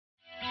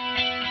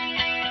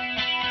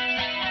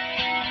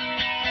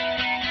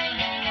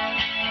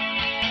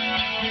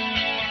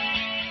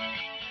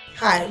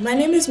Hi, my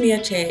name is Mia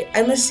Che.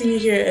 I'm a senior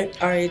here at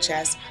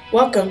RHS.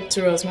 Welcome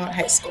to Rosemont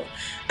High School.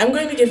 I'm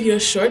going to give you a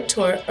short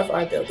tour of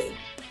our building.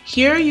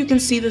 Here you can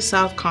see the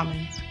South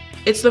Commons.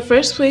 It's the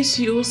first place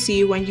you will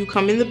see when you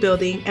come in the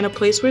building and a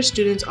place where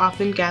students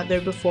often gather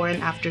before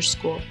and after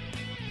school.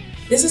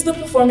 This is the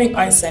Performing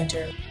Arts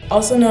Center,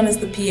 also known as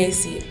the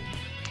PAC.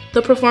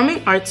 The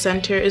Performing Arts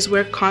Center is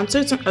where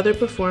concerts and other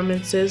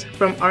performances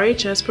from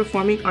RHS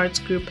Performing Arts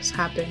groups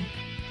happen.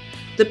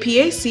 The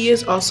PAC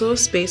is also a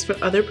space for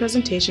other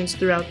presentations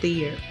throughout the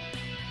year.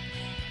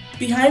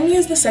 Behind me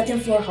is the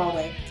second floor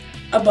hallway.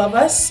 Above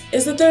us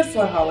is the third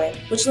floor hallway,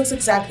 which looks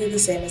exactly the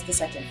same as the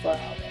second floor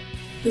hallway.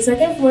 The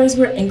second floor is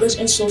where English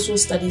and Social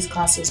Studies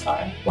classes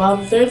are, while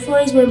the third floor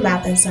is where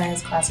Math and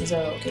Science classes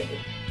are located.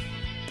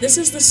 This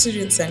is the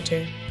Student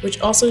Center,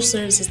 which also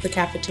serves as the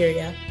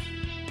cafeteria.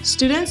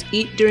 Students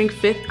eat during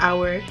fifth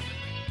hour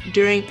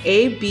during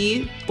A,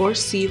 B, or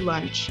C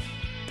lunch.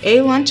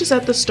 A lunch is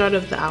at the start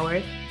of the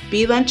hour,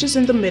 B lunch is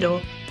in the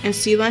middle, and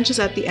C lunch is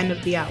at the end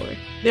of the hour.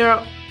 There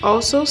are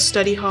also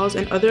study halls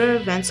and other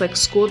events like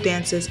school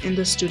dances in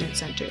the Student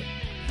Center.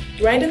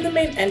 Right in the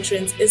main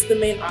entrance is the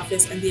main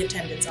office and the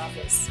attendance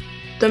office.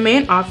 The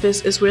main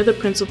office is where the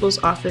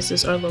principal's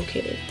offices are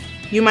located.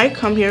 You might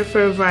come here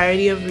for a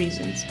variety of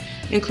reasons,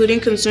 including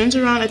concerns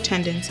around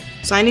attendance,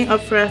 signing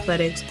up for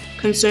athletics,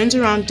 concerns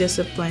around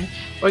discipline,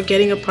 or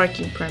getting a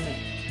parking permit.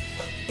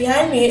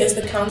 Behind me is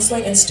the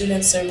Counseling and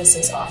Student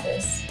Services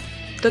office.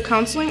 The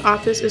counseling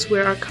office is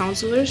where our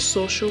counselors,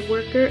 social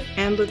worker,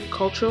 and the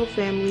cultural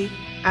family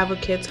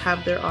advocates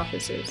have their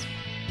offices.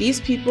 These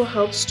people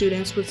help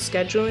students with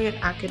scheduling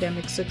and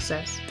academic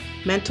success,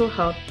 mental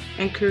health,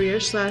 and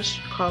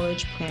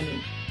career/college planning.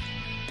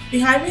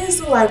 Behind me is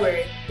the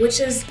library,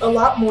 which is a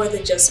lot more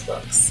than just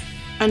books.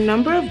 A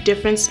number of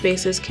different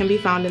spaces can be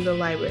found in the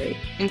library,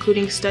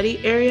 including study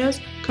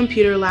areas,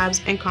 computer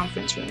labs, and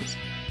conference rooms.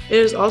 It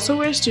is also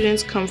where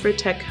students come for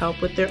tech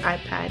help with their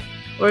iPad,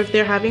 or if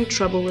they're having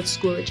trouble with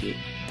Schoology.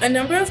 A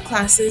number of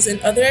classes and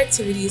other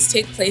activities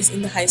take place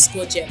in the high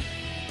school gym.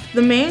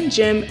 The main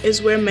gym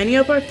is where many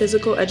of our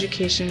physical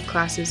education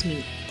classes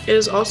meet. It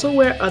is also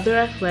where other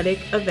athletic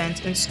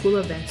events and school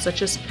events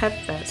such as Pep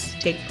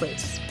Fest take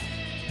place.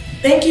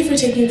 Thank you for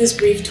taking this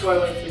brief tour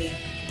with me.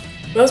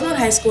 Rosemont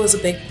High School is a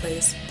big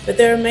place, but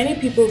there are many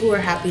people who are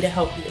happy to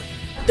help you.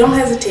 Don't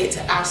hesitate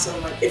to ask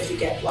someone if you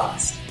get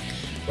lost.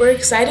 We're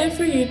excited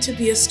for you to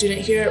be a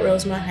student here at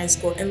Rosemont High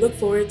School and look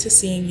forward to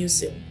seeing you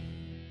soon.